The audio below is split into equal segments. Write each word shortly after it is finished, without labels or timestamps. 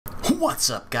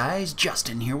What's up guys,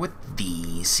 Justin here with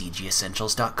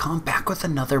thecgessentials.com, back with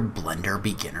another Blender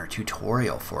beginner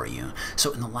tutorial for you.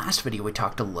 So in the last video we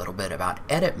talked a little bit about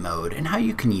edit mode and how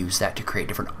you can use that to create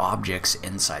different objects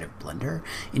inside of Blender.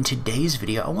 In today's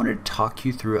video I wanted to talk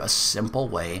you through a simple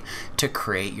way to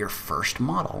create your first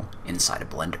model inside of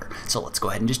Blender. So let's go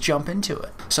ahead and just jump into it.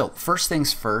 So first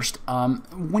things first,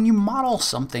 when you model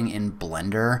something in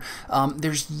Blender,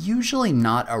 there's usually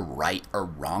not a right or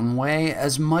wrong way,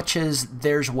 as much as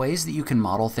there's ways that you can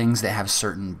model things that have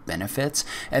certain benefits,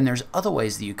 and there's other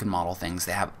ways that you can model things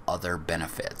that have other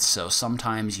benefits. So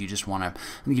sometimes you just want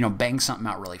to, bang something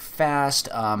out really fast,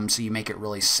 so you make it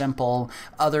really simple.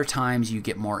 Other times you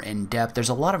get more in-depth. There's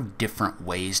a lot of different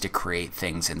ways to create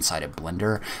things inside of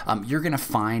Blender. You're going to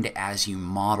find as you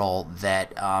model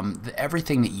that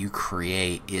everything that you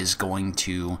create is going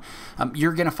to,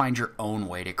 you're going to find your own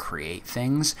way to create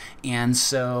things, and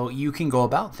so you can go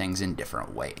about things in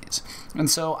different ways. And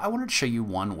so I wanted to show you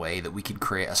one way that we could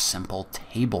create a simple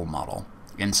table model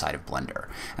inside of Blender.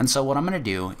 And so what I'm going to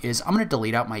do is I'm going to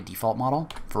delete out my default model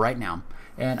for right now,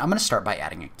 and I'm going to start by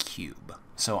adding a cube.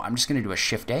 So I'm just going to do a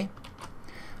Shift-A.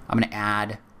 I'm going to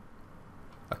add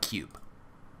a cube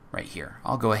right here.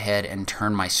 I'll go ahead and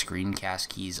turn my screencast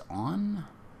keys on.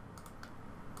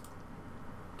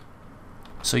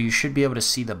 So you should be able to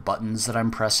see the buttons that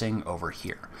I'm pressing over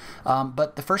here.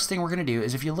 But the first thing we're going to do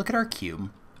is, if you look at our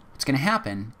cube, what's going to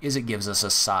happen is it gives us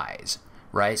a size,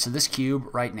 right? So this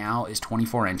cube right now is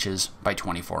 24 inches by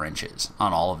 24 inches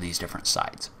on all of these different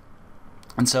sides.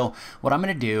 And so what I'm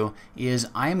going to do is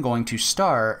I am going to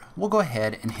start, we'll go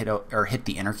ahead and hit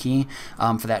the enter key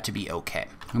for that to be okay.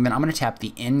 And then I'm going to tap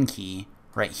the N key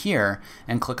right here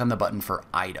and click on the button for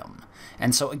item.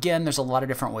 And so again, there's a lot of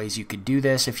different ways you could do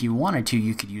this. If you wanted to,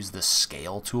 you could use the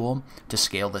scale tool to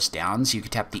scale this down. So you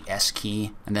could tap the S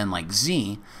key and then like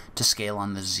Z to scale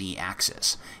on the Z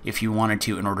axis if you wanted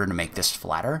to, in order to make this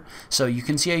flatter. So you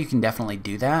can see how you can definitely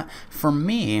do that. For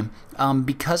me,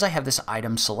 because I have this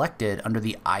item selected under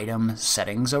the item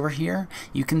settings over here,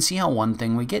 you can see how one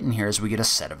thing we get in here is we get a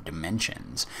set of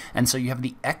dimensions. And so you have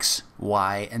the X,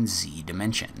 Y, and Z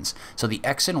dimensions. So the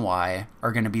X and Y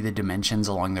are going to be the dimensions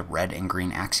along the red and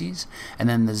green axes, and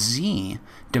then the Z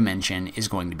dimension is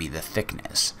going to be the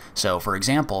thickness. So for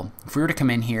example, if we were to come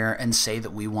in here and say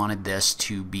that we wanted this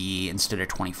to be, instead of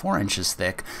 24 inches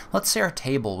thick, let's say our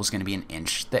table was going to be an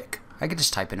inch thick. I could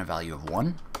just type in a value of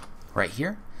 1 right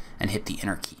here and hit the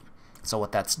enter key. So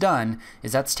what that's done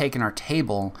is that's taken our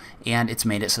table and it's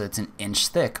made it so it's an inch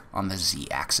thick on the Z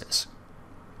axis.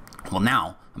 Well,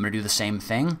 now I'm going to do the same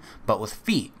thing, but with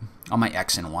feet on my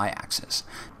X and Y axis.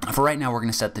 For right now, we're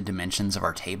going to set the dimensions of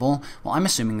our table. Well, I'm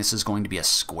assuming this is going to be a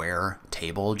square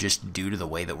table just due to the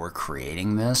way that we're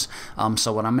creating this.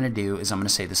 So what I'm going to do is I'm going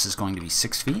to say this is going to be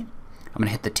 6 feet. I'm going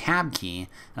to hit the tab key,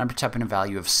 and I'm going to type in a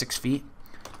value of 6 feet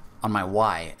on my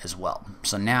Y as well.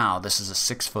 So now this is a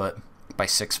 6 foot by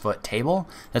 6 foot table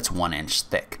that's 1 inch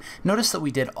thick. Notice that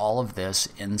we did all of this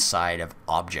inside of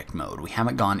object mode. We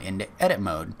haven't gone into edit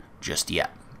mode just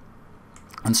yet.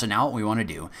 And so now what we want to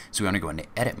do is we want to go into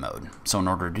edit mode. So in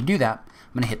order to do that,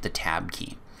 I'm going to hit the tab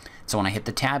key. So when I hit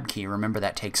the tab key, remember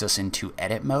that takes us into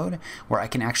edit mode, where I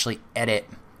can actually edit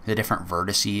the different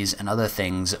vertices and other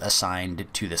things assigned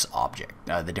to this object,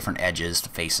 the different edges, the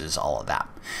faces, all of that.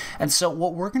 And so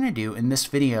what we're going to do in this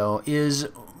video is,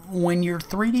 when you're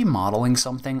 3D modeling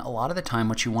something, a lot of the time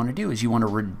what you want to do is you want to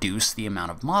reduce the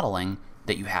amount of modeling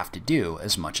that you have to do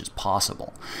as much as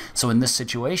possible. So in this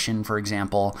situation, for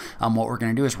example, what we're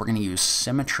going to do is we're going to use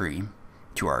symmetry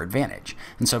to our advantage.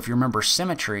 And so if you remember,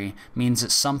 symmetry means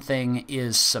that something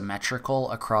is symmetrical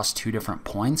across two different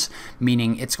points,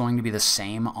 meaning it's going to be the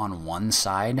same on one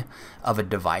side of a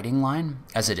dividing line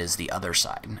as it is the other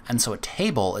side. And so a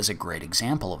table is a great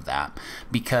example of that,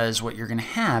 because what you're going to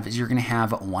have is you're going to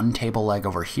have one table leg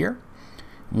over here,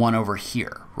 one over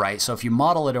here, right? So if you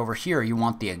model it over here, you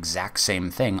want the exact same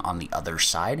thing on the other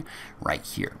side right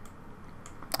here.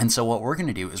 And so what we're going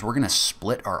to do is we're going to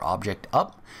split our object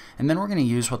up, and then we're going to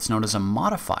use what's known as a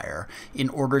modifier in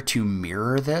order to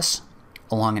mirror this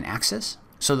along an axis,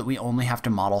 so that we only have to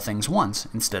model things once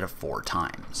instead of 4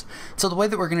 times. So the way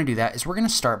that we're going to do that is we're going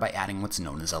to start by adding what's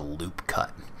known as a loop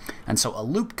cut. And so a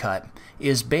loop cut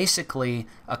is basically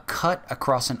a cut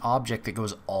across an object that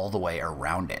goes all the way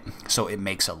around it. So it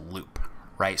makes a loop,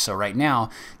 right? So right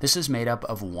now, this is made up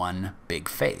of one big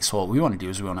face. Well, what we want to do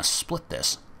is we want to split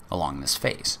this along this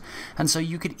face. And so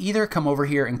you could either come over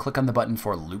here and click on the button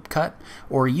for loop cut,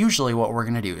 or usually what we're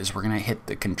going to do is we're going to hit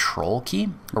the control key,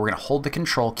 or we're going to hold the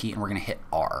control key and we're going to hit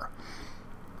R.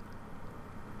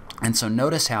 And so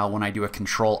notice how when I do a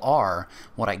Control R,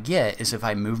 what I get is if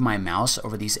I move my mouse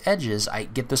over these edges, I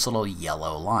get this little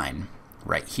yellow line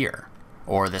right here,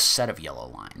 or this set of yellow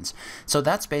lines. So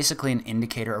that's basically an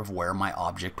indicator of where my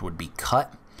object would be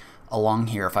cut along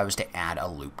here if I was to add a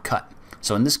loop cut.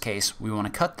 So in this case, we want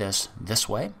to cut this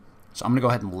way. So I'm going to go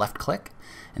ahead and left click.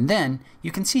 And then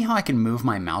you can see how I can move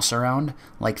my mouse around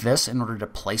like this in order to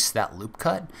place that loop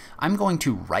cut. I'm going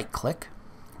to right click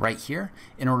right here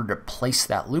in order to place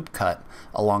that loop cut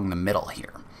along the middle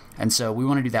here. And so we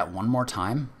want to do that one more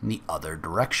time in the other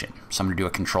direction. So I'm going to do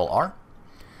a Control R.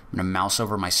 I'm going to mouse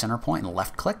over my center point and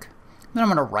left click. Then I'm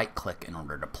going to right click in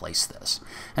order to place this.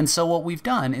 And so what we've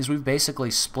done is we've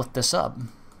basically split this up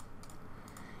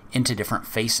into different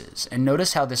faces. And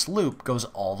notice how this loop goes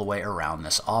all the way around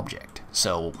this object.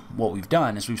 So what we've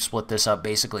done is we've split this up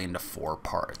basically into 4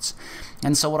 parts.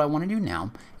 And so what I want to do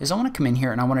now is I want to come in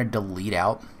here and I want to delete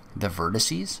out the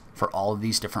vertices for all of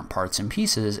these different parts and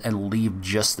pieces and leave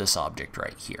just this object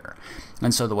right here.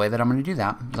 And so the way that I'm going to do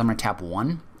that is I'm going to tap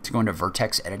 1 to go into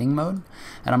vertex editing mode,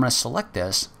 and I'm going to select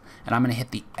this and I'm going to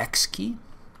hit the X key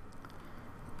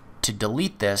to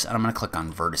delete this, and I'm going to click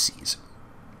on vertices.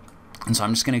 And so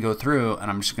I'm just going to go through and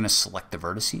I'm just going to select the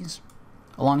vertices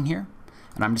along here,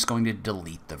 and I'm just going to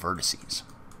delete the vertices.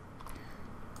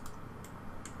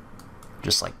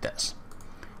 Just like this.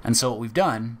 And so what we've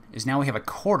done is now we have a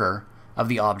quarter of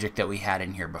the object that we had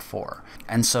in here before.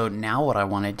 And so now what I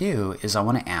want to do is I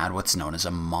want to add what's known as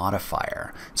a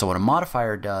modifier. So what a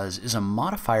modifier does is a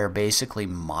modifier basically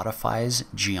modifies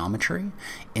geometry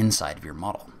inside of your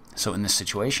model. So in this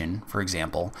situation, for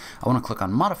example, I want to click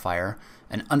on modifier,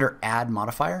 and under add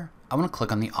modifier, I want to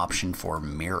click on the option for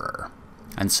mirror.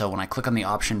 And so when I click on the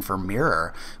option for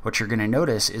mirror, what you're going to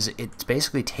notice is it's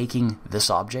basically taking this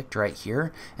object right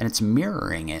here and it's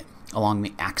mirroring it along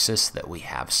the axis that we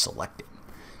have selected.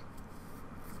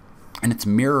 And it's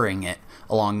mirroring it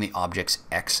along the object's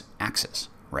x-axis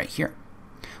right here.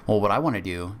 Well, what I want to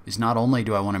do is not only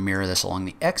do I want to mirror this along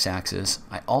the x-axis,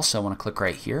 I also want to click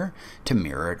right here to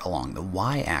mirror it along the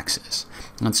y-axis.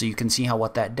 And so you can see how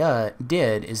what that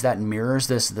did is that mirrors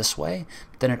this way,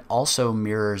 but then it also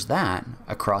mirrors that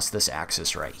across this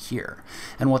axis right here.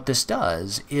 And what this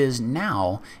does is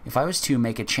now, if I was to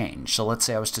make a change, so let's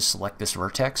say I was to select this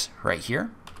vertex right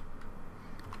here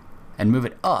and move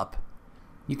it up,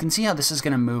 you can see how this is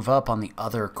going to move up on the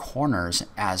other corners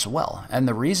as well. And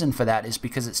the reason for that is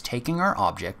because it's taking our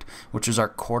object, which is our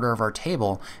quarter of our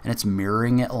table, and it's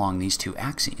mirroring it along these 2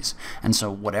 axes. And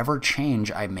so whatever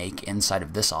change I make inside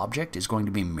of this object is going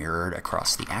to be mirrored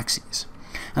across the axes.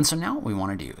 And so now what we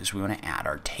want to do is we want to add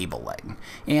our table leg.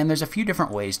 And there's a few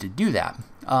different ways to do that.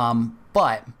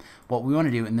 But what we want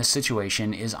to do in this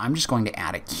situation is I'm just going to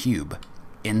add a cube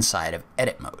inside of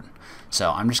edit mode.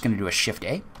 So I'm just going to do a Shift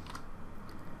A.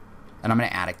 And I'm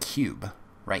going to add a cube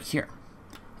right here.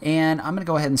 And I'm going to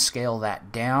go ahead and scale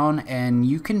that down, and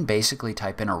you can basically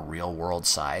type in a real world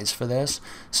size for this.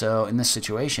 So in this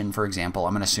situation, for example,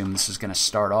 I'm going to assume this is going to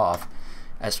start off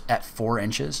at 4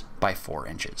 inches by 4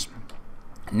 inches.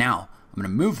 Now, I'm going to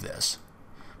move this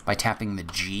by tapping the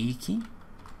G key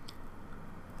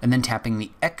and then tapping the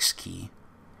X key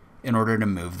in order to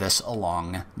move this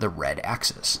along the red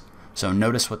axis. So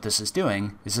notice what this is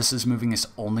doing is this is moving us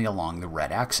only along the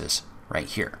red axis right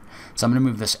here. So I'm going to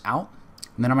move this out,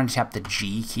 and then I'm going to tap the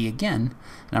G key again,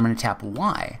 and I'm going to tap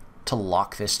Y to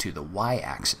lock this to the Y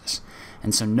axis.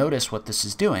 And so notice what this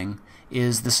is doing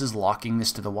is this is locking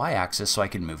this to the Y axis so I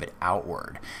can move it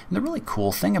outward. And the really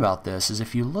cool thing about this is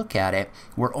if you look at it,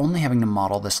 we're only having to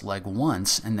model this leg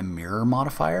once, and the mirror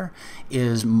modifier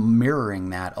is mirroring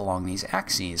that along these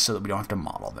axes so that we don't have to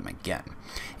model them again.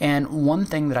 And one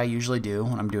thing that I usually do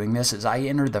when I'm doing this is I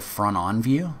enter the front on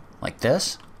view like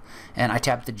this, and I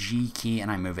tap the G key and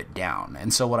I move it down.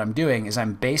 And so what I'm doing is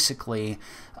I'm basically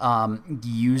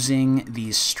using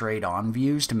these straight on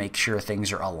views to make sure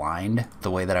things are aligned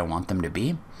the way that I want them to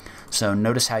be. So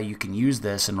notice how you can use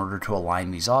this in order to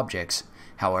align these objects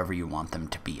however you want them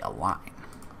to be aligned.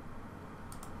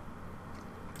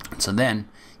 So then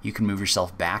you can move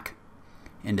yourself back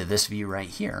into this view right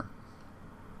here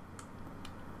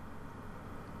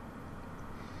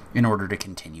in order to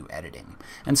continue editing.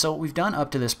 And so what we've done up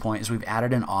to this point is we've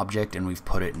added an object and we've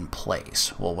put it in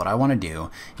place. Well, what I want to do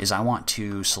is I want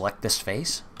to select this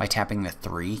face by tapping the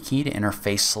 3 key to enter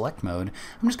face select mode.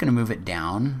 I'm just going to move it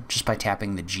down just by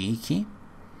tapping the G key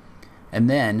and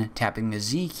then tapping the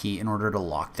Z key in order to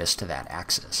lock this to that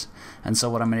axis. And so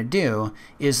what I'm going to do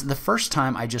is the first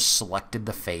time I just selected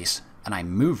the face and I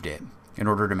moved it, in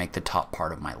order to make the top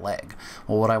part of my leg.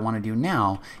 Well, what I want to do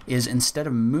now is instead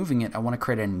of moving it, I want to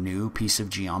create a new piece of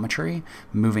geometry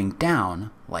moving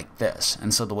down like this.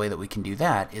 And so the way that we can do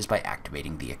that is by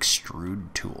activating the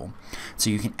Extrude tool. So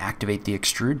you can activate the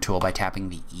Extrude tool by tapping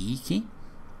the E key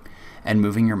and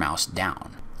moving your mouse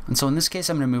down. And so in this case,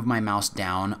 I'm going to move my mouse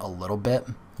down a little bit,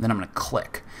 then I'm going to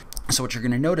click. So what you're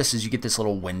going to notice is you get this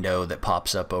little window that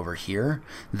pops up over here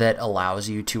that allows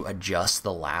you to adjust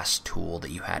the last tool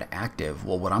that you had active.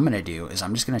 Well, what I'm going to do is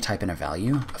I'm just going to type in a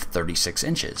value of 36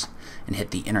 inches and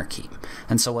hit the enter key.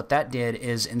 And so what that did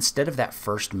is instead of that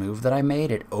first move that I made,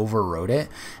 it overrode it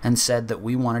and said that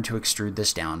we wanted to extrude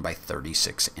this down by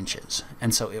 36 inches.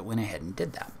 And so it went ahead and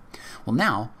did that. Well,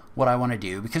 now what I want to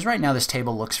do, because right now this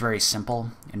table looks very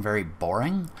simple and very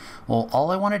boring, well, all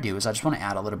I want to do is I just want to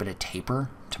add a little bit of taper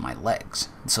to my legs.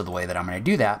 And so the way that I'm going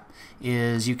to do that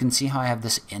is you can see how I have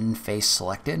this in face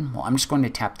selected. Well, I'm just going to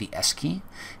tap the S key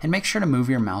and make sure to move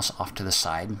your mouse off to the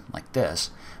side like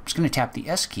this. I'm just going to tap the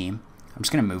S key. I'm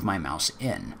just going to move my mouse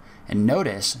in. And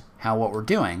notice how what we're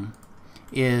doing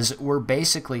is we're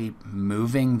basically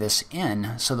moving this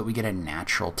in so that we get a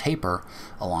natural taper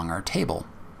along our table,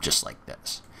 just like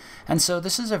this. And so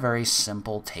this is a very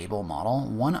simple table model.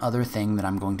 One other thing that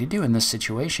I'm going to do in this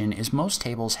situation is most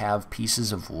tables have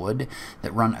pieces of wood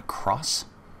that run across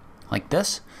like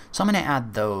this. So I'm going to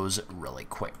add those really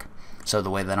quick. So the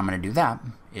way that I'm going to do that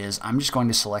is I'm just going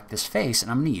to select this face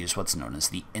and I'm going to use what's known as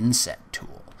the inset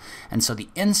tool. And so the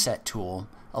inset tool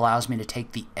allows me to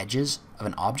take the edges of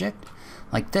an object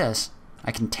like this.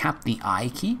 I can tap the I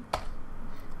key,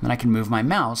 then I can move my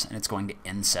mouse and it's going to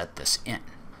inset this in.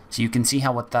 So you can see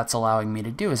how what that's allowing me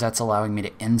to do is that's allowing me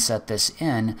to inset this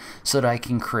in so that I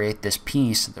can create this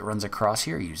piece that runs across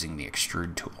here using the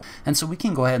Extrude tool. And so we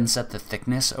can go ahead and set the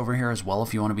thickness over here as well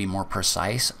if you want to be more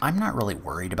precise. I'm not really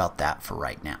worried about that for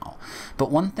right now. But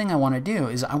one thing I want to do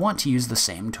is I want to use the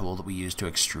same tool that we used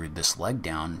to extrude this leg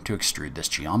down to extrude this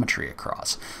geometry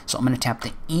across. So I'm going to tap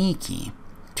the E key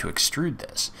to extrude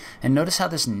this. And notice how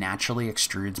this naturally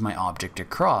extrudes my object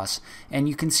across, and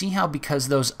you can see how because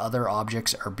those other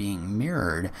objects are being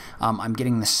mirrored, I'm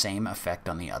getting the same effect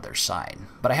on the other side.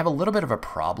 But I have a little bit of a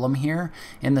problem here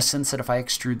in the sense that if I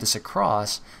extrude this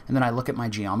across and then I look at my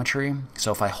geometry,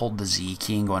 so if I hold the Z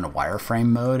key and go into wireframe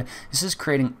mode, this is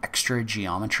creating extra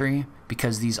geometry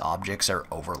because these objects are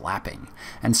overlapping.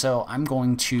 And so I'm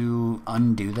going to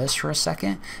undo this for a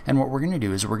second, and what we're going to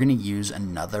do is we're going to use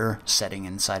another setting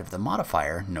inside of the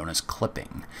modifier known as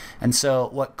clipping. And so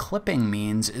what clipping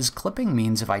means is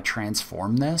if I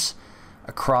transform this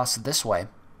across this way,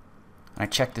 and I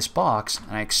check this box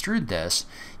and I extrude this,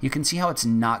 you can see how it's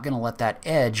not going to let that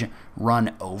edge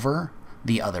run over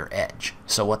the other edge.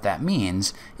 So what that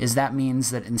means is that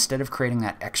instead of creating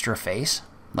that extra face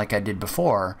like I did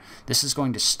before, this is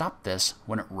going to stop this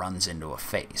when it runs into a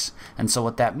face. And so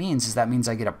what that means is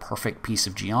I get a perfect piece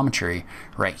of geometry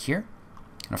right here.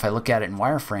 And if I look at it in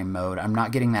wireframe mode, I'm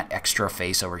not getting that extra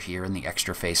face over here and the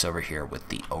extra face over here with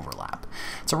the overlap.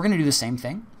 So we're going to do the same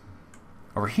thing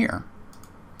over here,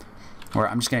 where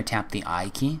I'm just going to tap the I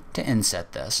key to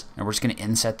inset this, and we're just going to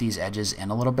inset these edges in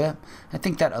a little bit. I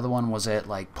think that other one was at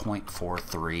like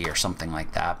 0.43 or something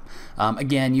like that.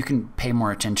 Again, you can pay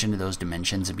more attention to those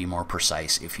dimensions and be more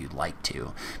precise if you'd like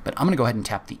to. But I'm going to go ahead and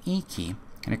tap the E key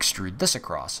and extrude this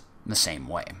across in the same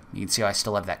way. You can see how I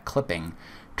still have that clipping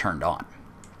turned on.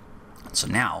 So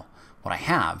now what I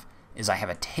have is I have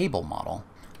a table model.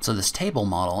 So this table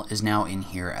model is now in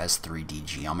here as 3D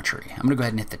geometry. I'm going to go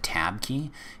ahead and hit the tab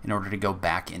key in order to go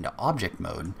back into object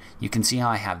mode. You can see how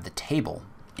I have the table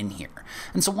in here.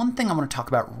 And so one thing I want to talk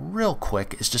about real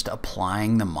quick is just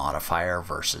applying the modifier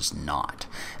versus not.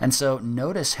 And so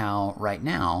notice how right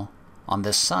now on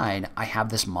this side I have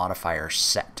this modifier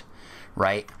set,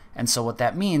 right? And so what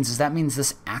that means is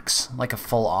this acts like a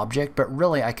full object, but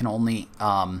really I can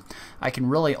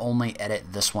really only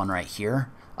edit this one right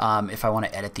here if I want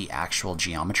to edit the actual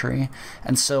geometry.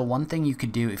 And so one thing you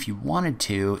could do if you wanted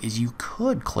to is you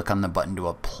could click on the button to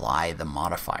apply the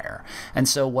modifier. And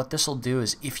so what this will do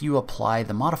is if you apply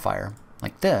the modifier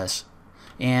like this,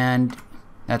 and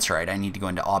that's right, I need to go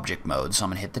into object mode, so I'm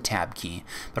going to hit the tab key.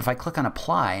 But if I click on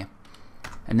apply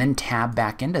and then tab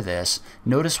back into this,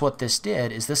 notice what this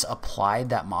did is this applied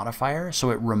that modifier, so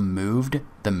it removed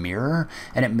the mirror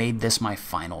and it made this my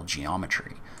final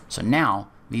geometry. So now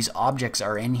these objects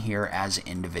are in here as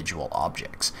individual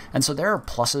objects. And so there are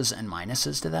pluses and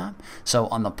minuses to that. So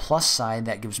on the plus side,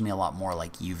 that gives me a lot more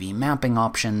like UV mapping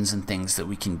options and things that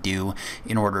we can do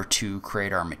in order to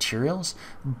create our materials.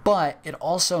 But it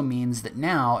also means that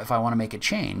now if I want to make a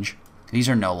change, these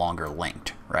are no longer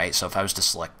linked, right? So if I was to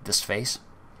select this face,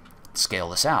 scale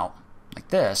this out, like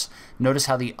this, notice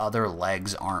how the other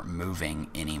legs aren't moving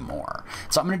anymore.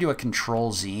 So I'm going to do a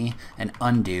Control Z and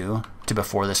undo to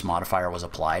before this modifier was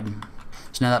applied.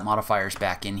 So now that modifier is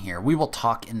back in here. We will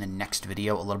talk in the next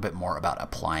video a little bit more about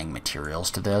applying materials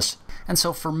to this. And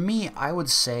so for me, I would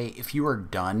say if you are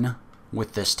done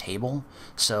with this table,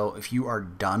 so if you are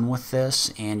done with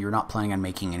this and you're not planning on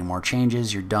making any more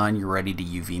changes, you're done, you're ready to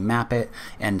UV map it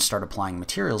and start applying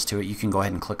materials to it, you can go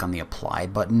ahead and click on the apply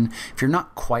button. If you're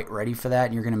not quite ready for that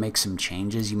and you're going to make some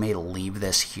changes, you may leave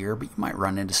this here, but you might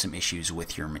run into some issues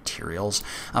with your materials.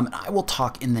 I will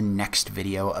talk in the next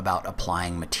video about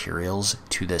applying materials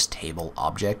to this table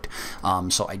object.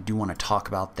 So I do want to talk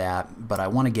about that, but I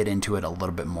want to get into it a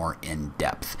little bit more in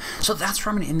depth. So that's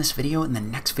where I'm going to end this video. In the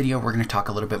next video, we're going to talk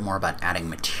a little bit more about adding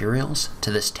materials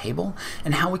to this table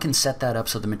and how we can set that up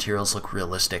so the materials look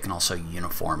realistic and also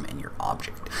uniform in your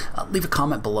object. Leave a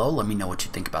comment below. Let me know what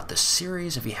you think about this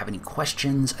series. If you have any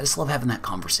questions, I just love having that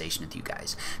conversation with you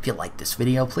guys. If you like this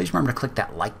video, please remember to click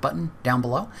that like button down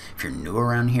below. If you're new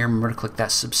around here, remember to click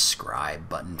that subscribe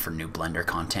button for new Blender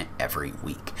content every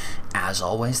week. As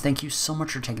always, thank you so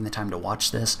much for taking the time to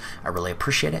watch this. I really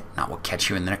appreciate it, and I will catch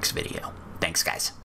you in the next video. Thanks, guys.